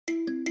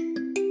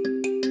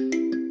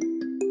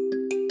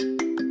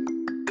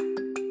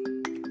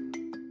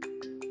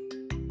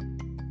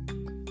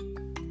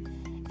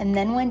And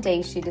then one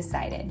day she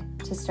decided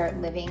to start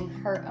living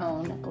her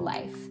own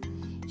life.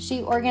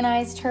 She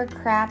organized her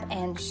crap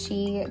and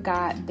she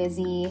got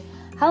busy.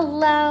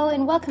 Hello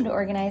and welcome to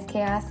Organized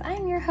Chaos.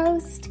 I'm your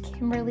host,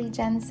 Kimberly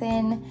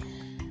Jensen.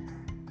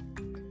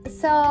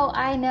 So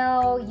I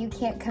know you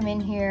can't come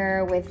in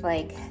here with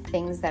like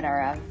things that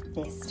are of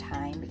this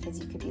time because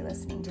you could be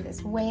listening to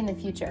this way in the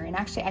future. And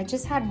actually, I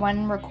just had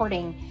one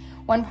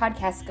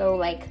podcast go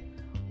like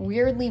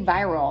weirdly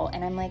viral.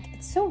 And I'm like,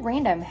 it's so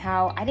random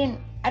how I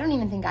don't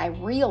even think I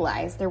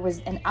realized there was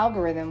an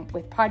algorithm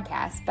with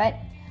podcasts, but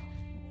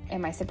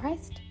am I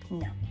surprised?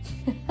 No.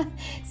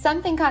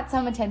 Something caught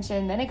some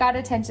attention, then it got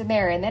attention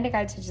there, and then it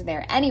got attention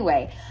there.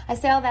 Anyway, I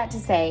say all that to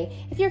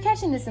say, if you're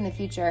catching this in the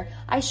future,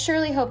 I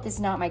surely hope this is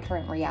not my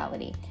current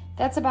reality.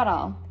 That's about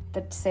all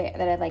that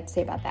I'd like to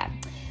say about that.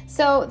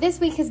 So this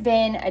week has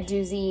been a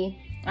doozy.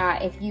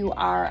 If you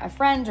are a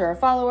friend or a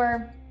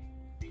follower,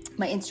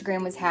 my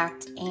Instagram was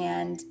hacked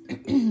and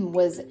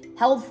was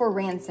held for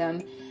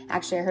ransom.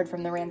 Actually, I heard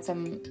from the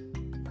ransom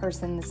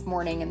person this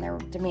morning and they're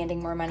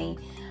demanding more money,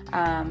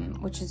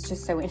 which is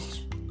just so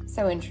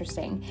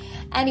interesting.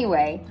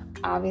 Anyway,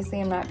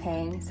 obviously I'm not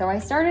paying, so I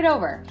started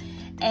over.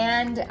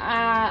 And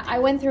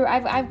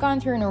I've gone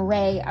through an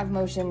array of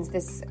motions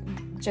this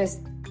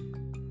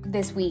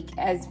week,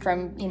 as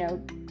from,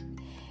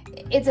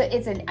 I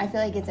feel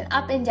like it's an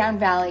up and down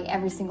valley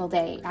every single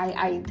day.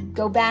 I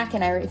go back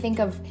and I think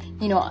of,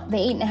 the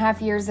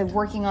 8.5 years of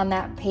working on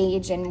that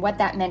page and what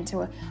that meant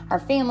to our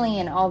family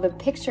and all the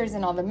pictures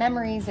and all the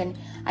memories. And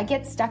I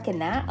get stuck in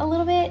that a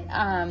little bit.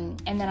 And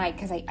then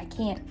because I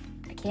can't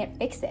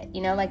fix it,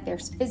 like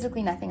there's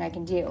physically nothing I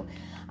can do.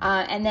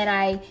 And then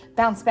I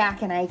bounce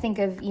back and I think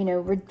of,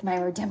 my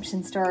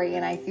redemption story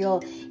and I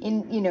feel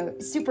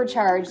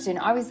supercharged, and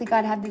obviously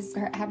God had this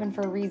happen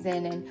for a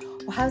reason, and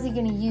well, how's he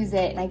going to use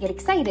it? And I get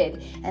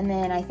excited. And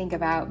then I think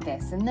about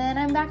this, and then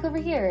I'm back over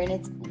here, and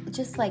it's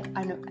just like,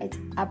 it's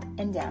up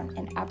and down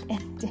and up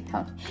and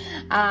down.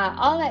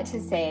 All that to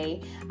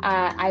say,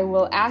 I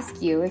will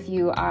ask you, if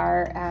you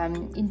are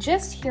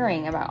just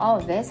hearing about all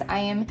of this, I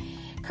am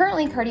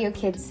currently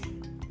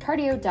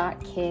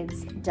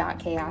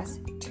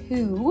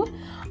cardio.kids.chaos2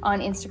 on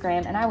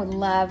Instagram, and I would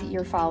love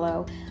your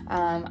follow.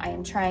 I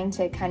am trying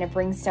to kind of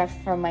bring stuff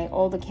from my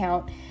old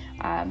account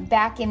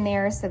back in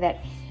there so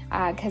that,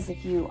 because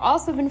if you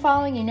also been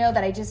following, you know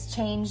that I just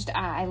changed.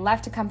 I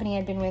left a company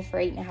I'd been with for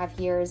 8.5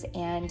 years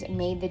and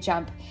made the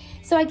jump.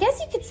 So I guess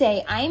you could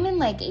say I'm in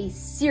like a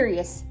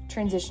serious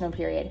transitional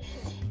period.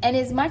 And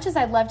as much as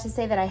I'd love to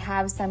say that I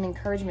have some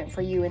encouragement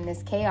for you in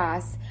this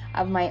chaos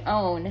of my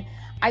own,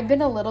 I've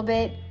been a little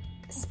bit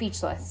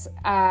speechless,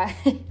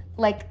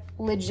 like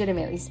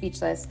legitimately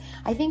speechless.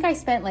 I think I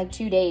spent like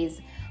 2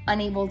 days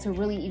unable to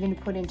really even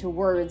put into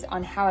words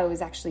on how I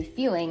was actually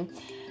feeling.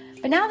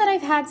 But now that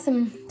I've had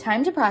some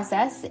time to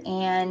process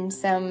and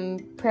some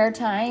prayer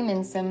time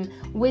and some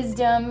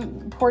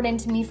wisdom poured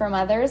into me from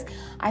others,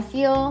 I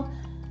feel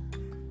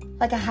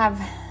like I have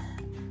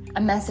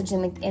a message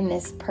in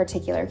this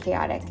particular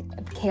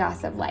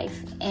chaos of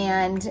life.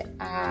 And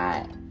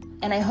I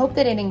hope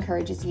that it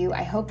encourages you.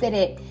 I hope that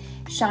it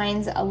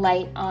shines a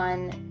light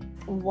on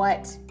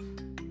what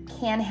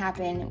can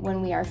happen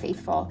when we are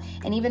faithful.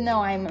 And even though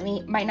I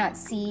might not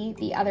see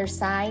the other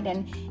side,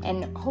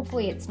 and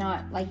hopefully it's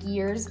not like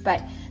years,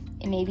 but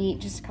it may be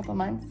just a couple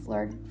months,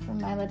 Lord,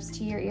 from my lips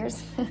to your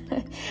ears.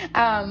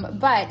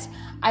 But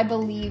I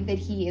believe that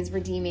he is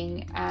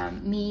redeeming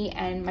me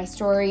and my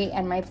story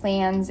and my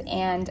plans.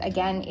 And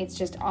again, it's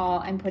just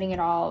I'm laying it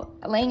all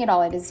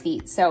at his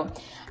feet. So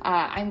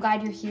I'm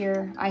glad you're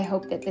here. I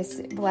hope that this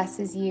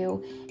blesses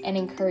you and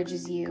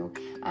encourages you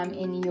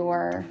in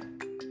your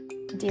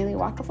daily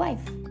walk of life.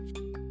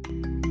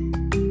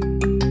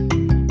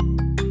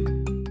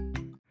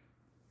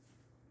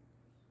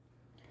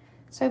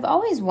 So I've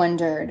always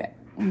wondered,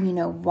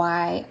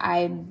 why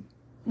I've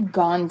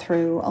gone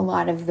through a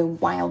lot of the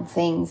wild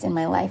things in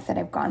my life that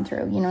I've gone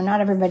through. Not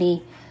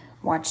everybody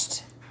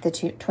watched the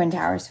Twin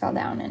Towers fell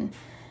down, and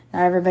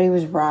not everybody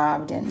was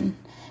robbed, and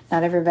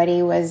not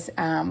everybody was,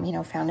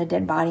 found a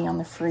dead body on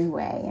the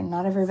freeway, and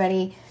not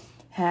everybody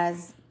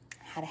has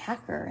had a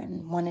hacker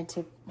and wanted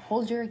to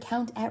hold your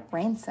account at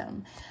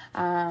ransom.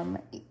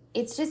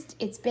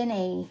 It's been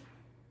a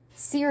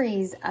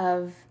series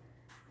of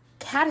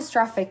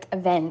catastrophic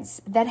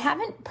events that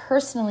haven't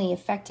personally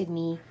affected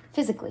me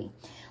physically,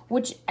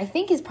 which I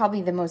think is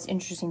probably the most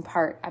interesting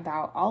part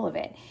about all of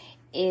it.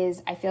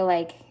 Is I feel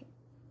like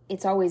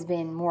it's always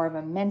been more of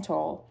a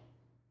mental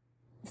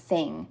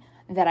thing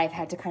that I've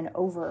had to kind of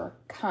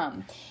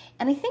overcome.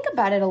 And I think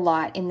about it a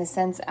lot in the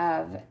sense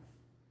of,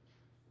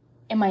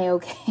 am I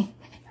okay?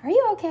 Are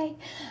you okay?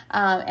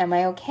 Am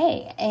I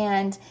okay?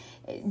 And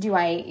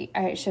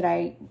should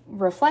I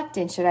reflect,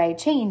 and should I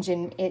change?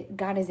 And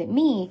God, is it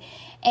me?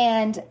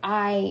 And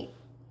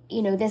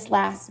this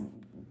last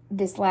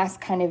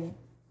kind of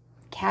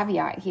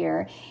caveat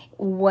here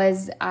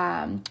was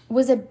a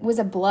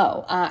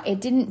blow.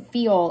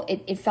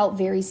 It felt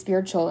very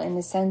spiritual in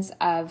the sense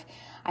of,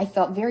 I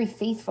felt very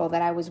faithful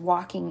that I was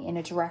walking in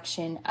a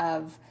direction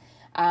of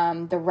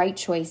the right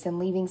choice and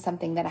leaving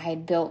something that I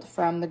had built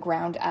from the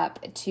ground up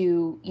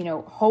to,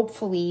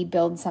 hopefully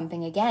build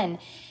something again.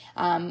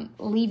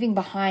 Leaving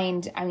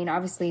behind,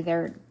 obviously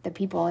the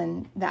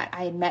people that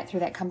I had met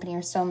through that company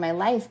are still in my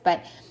life,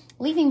 but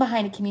leaving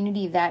behind a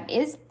community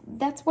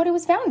that's what it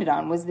was founded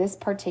on, was this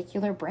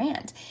particular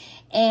brand.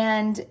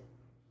 And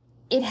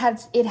it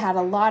had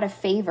a lot of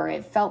favor.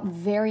 It felt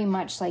very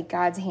much like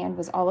God's hand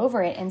was all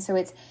over it. And so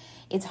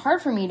it's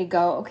hard for me to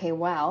go, okay,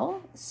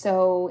 well,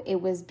 so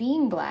it was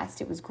being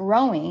blessed, it was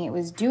growing, it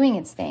was doing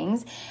its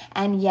things,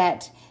 and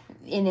yet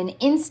in an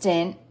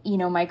instant,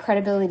 my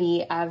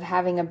credibility of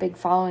having a big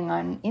following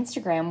on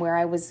Instagram, where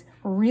I was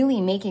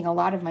really making a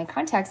lot of my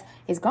contacts,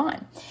 is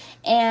gone.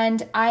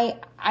 And I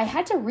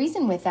had to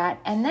reason with that.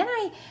 And then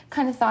I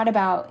kind of thought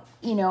about,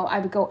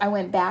 I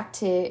went back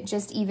to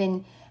just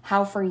even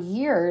how for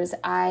years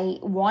I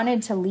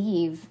wanted to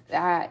leave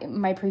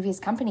my previous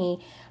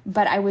company,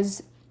 but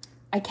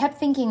I kept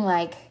thinking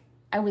like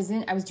I was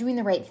doing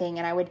the right thing,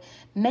 and I would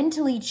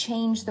mentally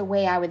change the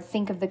way I would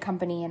think of the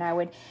company, and I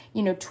would,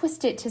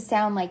 twist it to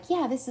sound like,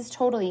 yeah, this is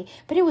totally,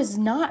 but it was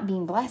not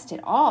being blessed at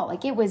all.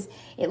 Like it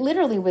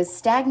literally was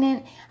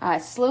stagnant,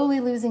 slowly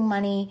losing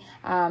money.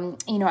 I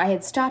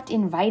had stopped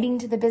inviting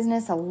to the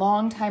business a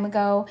long time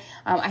ago.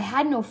 I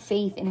had no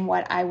faith in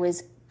what I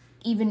was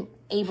even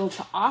able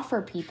to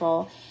offer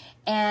people.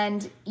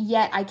 And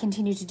yet I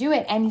continue to do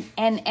it. And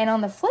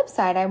on the flip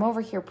side, I'm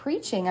over here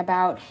preaching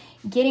about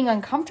getting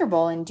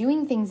uncomfortable and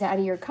doing things out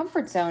of your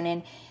comfort zone.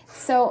 And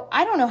so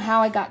I don't know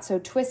how I got so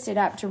twisted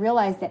up to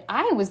realize that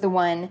I was the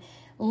one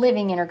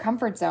living in her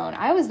comfort zone.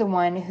 I was the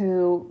one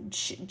who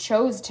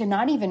chose to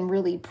not even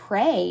really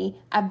pray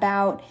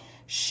about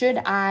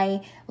should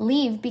I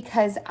leave,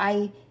 because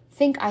I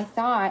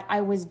thought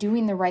I was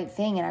doing the right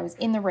thing and I was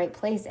in the right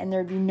place and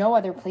there'd be no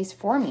other place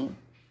for me.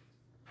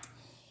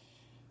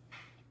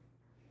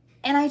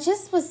 And I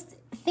just was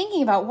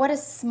thinking about what a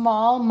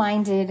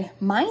small-minded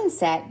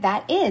mindset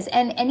that is.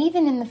 And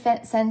even in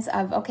the sense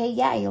of, okay,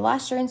 yeah, you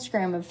lost your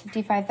Instagram of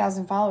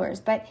 55,000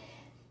 followers, but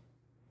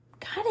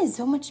God is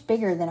so much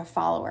bigger than a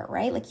follower,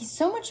 right? Like he's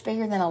so much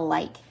bigger than a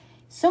like,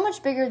 so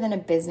much bigger than a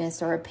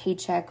business or a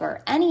paycheck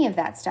or any of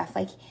that stuff.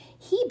 Like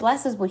he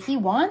blesses what he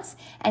wants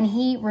and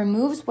he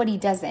removes what he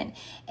doesn't.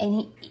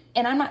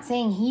 And I'm not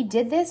saying he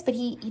did this, but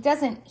he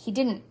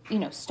didn't,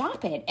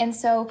 stop it. And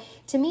so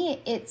to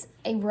me, it's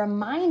a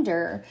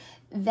reminder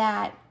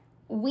that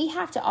we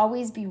have to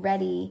always be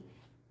ready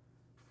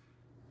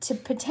to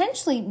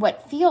potentially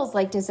what feels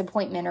like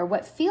disappointment or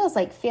what feels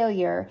like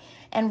failure,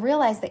 and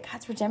realize that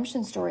God's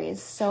redemption story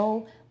is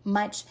so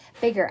much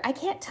bigger. I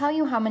can't tell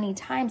you how many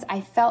times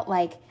I felt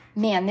like,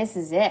 man, this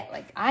is it.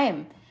 Like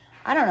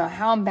I don't know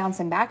how I'm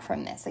bouncing back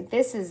from this. Like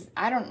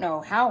I don't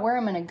know where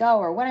I'm going to go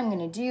or what I'm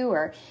going to do,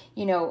 or,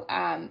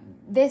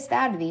 this,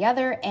 that, or the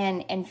other,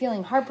 and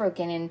feeling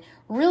heartbroken and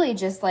really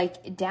just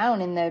like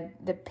down in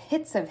the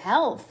pits of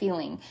hell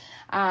feeling.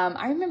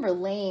 I remember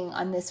laying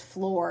on this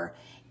floor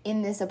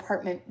in this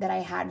apartment that I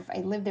had. I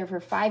lived there for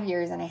 5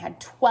 years and I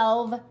had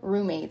 12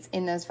 roommates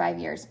in those 5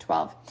 years,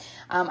 12.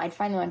 I'd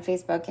find them on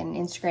Facebook and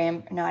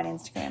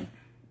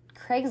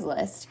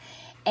Craigslist.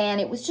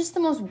 And it was just the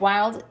most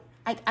wild.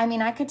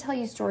 I could tell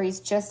you stories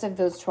just of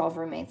those 12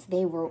 roommates.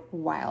 They were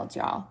wild,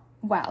 y'all.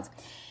 Wild.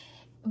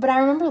 But I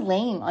remember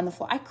laying on the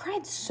floor. I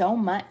cried so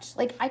much.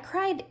 Like I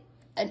cried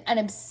an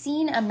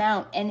obscene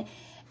amount. And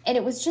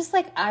it was just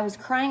like I was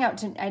crying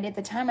out at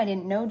the time I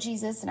didn't know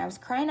Jesus, and I was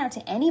crying out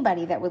to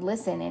anybody that would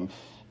listen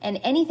and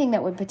anything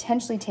that would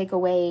potentially take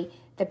away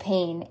the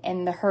pain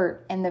and the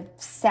hurt and the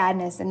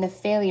sadness and the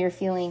failure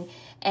feeling.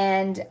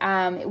 And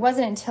it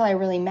wasn't until I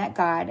really met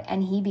God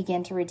and he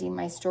began to redeem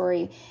my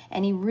story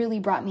and he really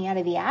brought me out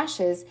of the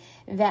ashes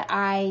that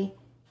I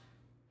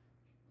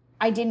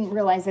didn't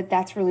realize that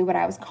that's really what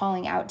I was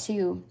calling out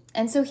to.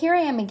 And so here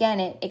I am again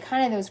at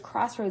kind of those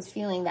crossroads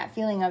feeling, that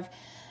feeling of,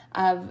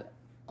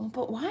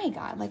 but why,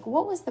 God? Like,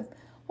 what was the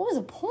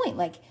point?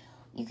 Like,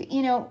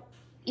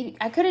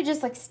 I could have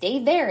just like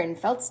stayed there and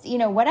felt,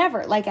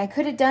 whatever. Like I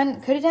could have done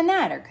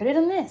that, or could have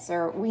done this,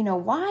 or,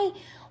 why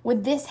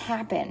would this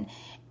happen?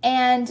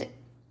 And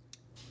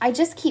I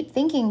just keep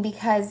thinking,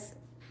 because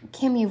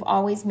Kim, you've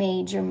always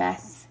made your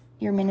mess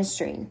your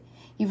ministry.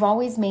 You've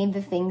always made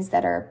the things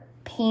that are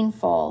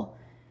painful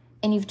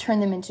and you've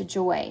turned them into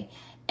joy.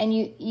 And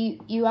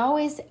you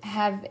always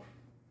have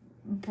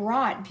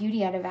brought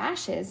beauty out of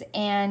ashes,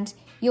 and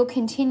you'll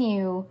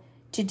continue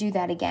to do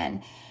that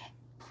again.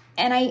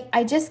 And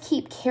I just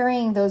keep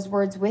carrying those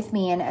words with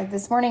me. And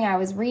this morning I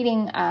was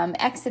reading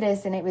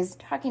Exodus, and it was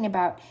talking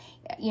about,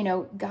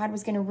 God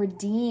was going to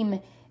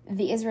redeem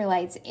the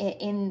Israelites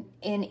in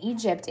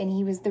Egypt, and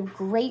he was the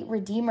great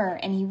redeemer,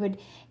 and he would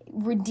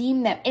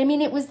redeem them. I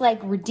mean, it was like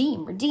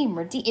redeem.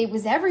 It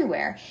was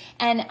everywhere.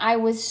 And I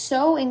was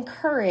so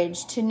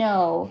encouraged to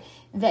know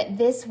that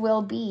this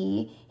will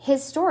be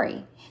his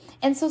story.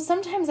 And so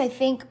sometimes I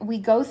think we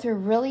go through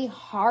really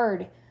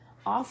hard,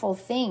 awful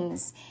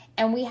things,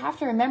 And we have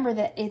to remember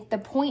that the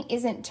point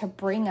isn't to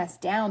bring us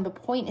down. The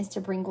point is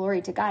to bring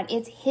glory to God.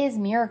 It's his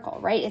miracle,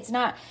 right? It's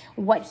not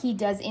what he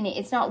does in it.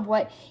 It's not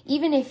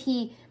even if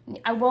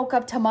I woke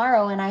up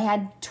tomorrow and I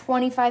had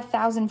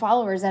 25,000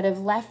 followers out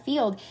of left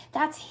field,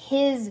 that's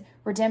his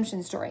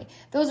redemption story.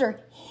 Those are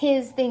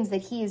his things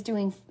that he is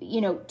doing,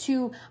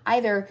 to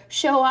either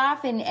show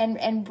off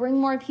and bring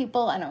more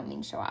people. I don't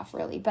mean show off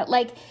really, but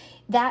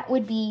that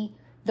would be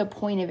the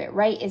point of it,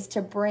 right? Is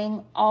to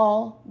bring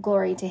all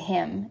glory to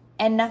him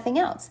and nothing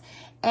else.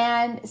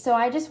 And so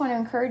I just want to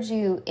encourage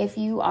you, if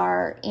you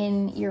are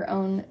in your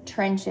own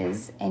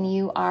trenches and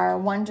you are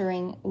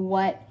wondering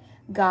what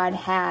God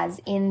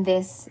has in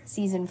this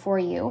season for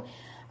you,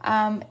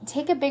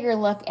 take a bigger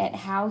look at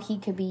how he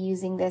could be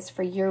using this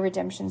for your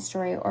redemption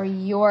story or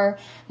your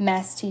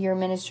mess to your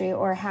ministry,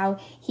 or how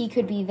he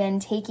could be then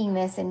taking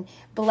this and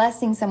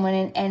blessing someone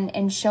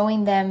and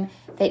showing them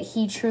that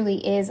he truly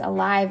is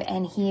alive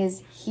and he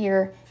is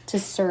here to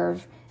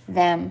serve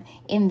them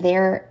in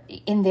their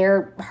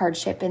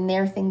hardship, in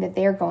their thing that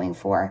they're going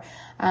for.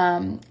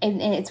 And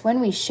it's when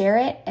we share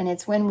it, and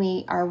it's when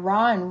we are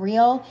raw and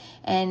real,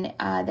 and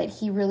that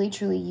he really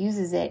truly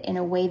uses it in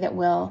a way that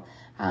will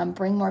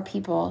bring more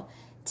people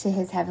to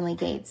his heavenly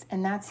gates.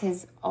 And that's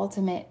his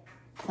ultimate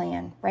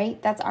plan,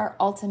 right? That's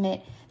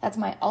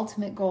my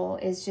ultimate goal,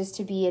 is just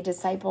to be a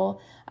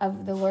disciple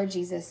of the Lord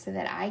Jesus, so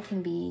that I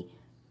can be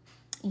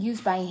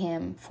used by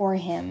him, for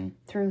him,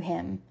 through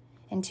him,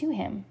 and to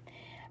him.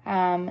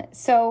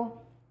 So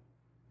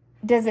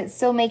does it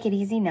still make it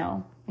easy?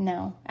 No,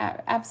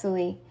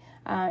 absolutely.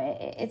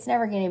 It's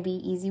never going to be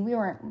easy. We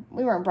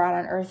weren't brought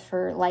on earth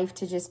for life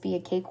to just be a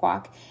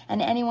cakewalk.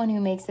 And anyone who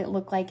makes it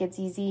look like it's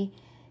easy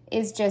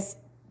is just,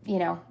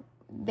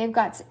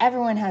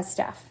 everyone has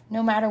stuff.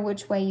 No matter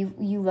which way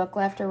you look,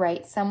 left or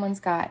right, someone's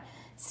got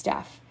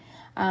stuff.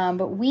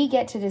 But we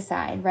get to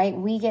decide, right?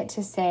 We get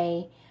to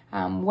say,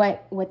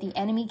 what the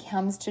enemy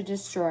comes to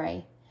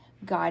destroy,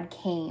 God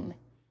came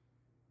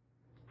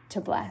to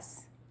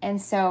bless.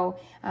 And so,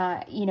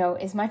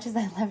 as much as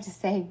I love to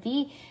say,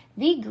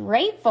 be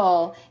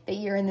grateful that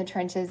you're in the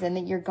trenches and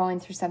that you're going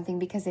through something,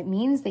 because it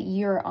means that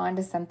you're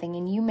onto something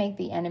and you make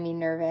the enemy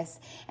nervous.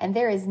 And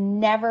there is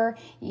never,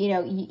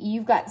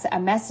 you've got a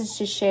message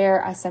to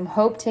share, some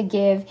hope to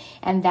give,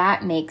 and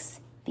that makes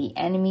the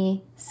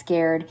enemy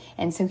scared.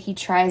 And so he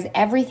tries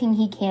everything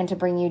he can to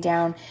bring you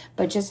down,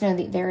 but just know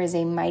that there is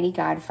a mighty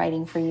God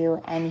fighting for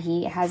you, and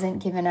he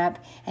hasn't given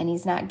up, and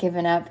he's not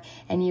given up,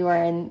 and you're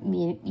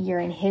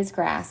in his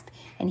grasp,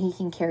 and he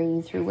can carry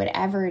you through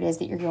whatever it is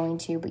that you're going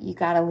to. But you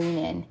got to lean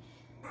in.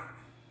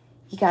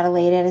 You got to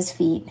lay it at his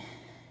feet.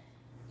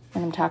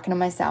 And I'm talking to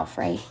myself,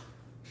 right?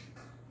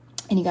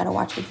 And you got to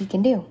watch what he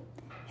can do.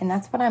 And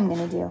that's what I'm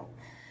going to do.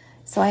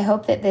 So I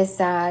hope that this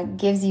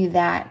gives you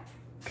that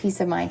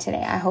peace of mind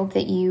today. I hope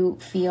that you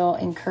feel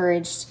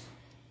encouraged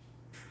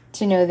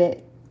to know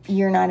that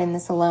you're not in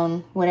this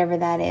alone, whatever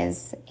that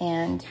is,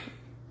 and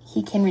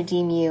he can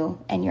redeem you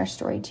and your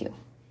story too.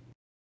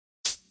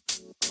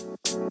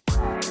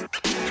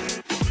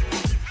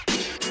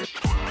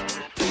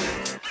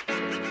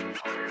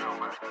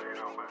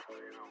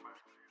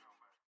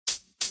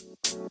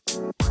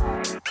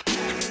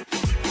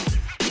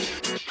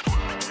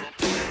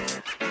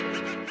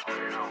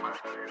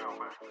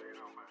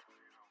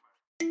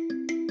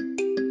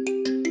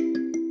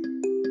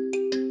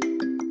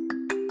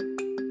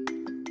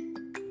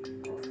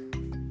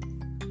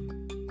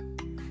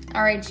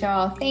 All right,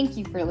 y'all. Thank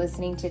you for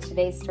listening to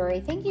today's story.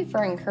 Thank you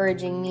for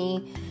encouraging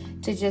me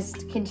to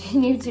just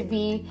continue to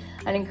be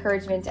an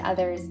encouragement to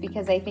others,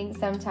 because I think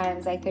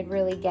sometimes I could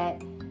really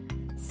get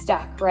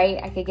stuck, right?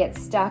 I could get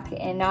stuck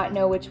and not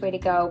know which way to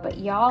go. But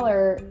y'all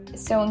are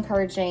so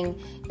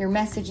encouraging. Your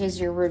messages,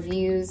 your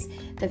reviews,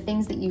 the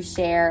things that you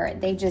share,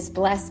 they just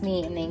bless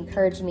me and they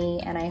encourage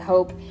me. And I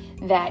hope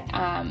that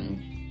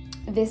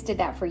this did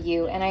that for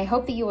you. And I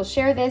hope that you will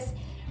share this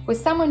with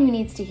someone who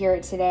needs to hear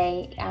it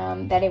today,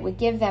 that it would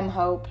give them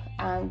hope,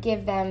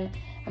 give them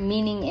a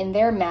meaning in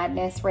their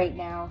madness right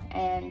now,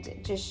 and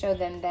just show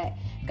them that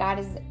God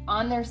is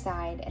on their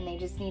side and they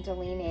just need to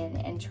lean in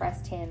and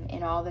trust him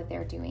in all that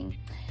they're doing.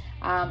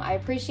 I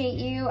appreciate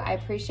you. I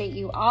appreciate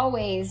you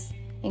always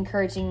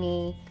encouraging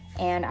me,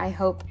 and I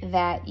hope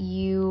that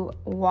you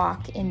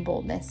walk in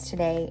boldness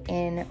today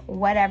in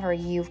whatever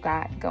you've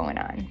got going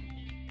on.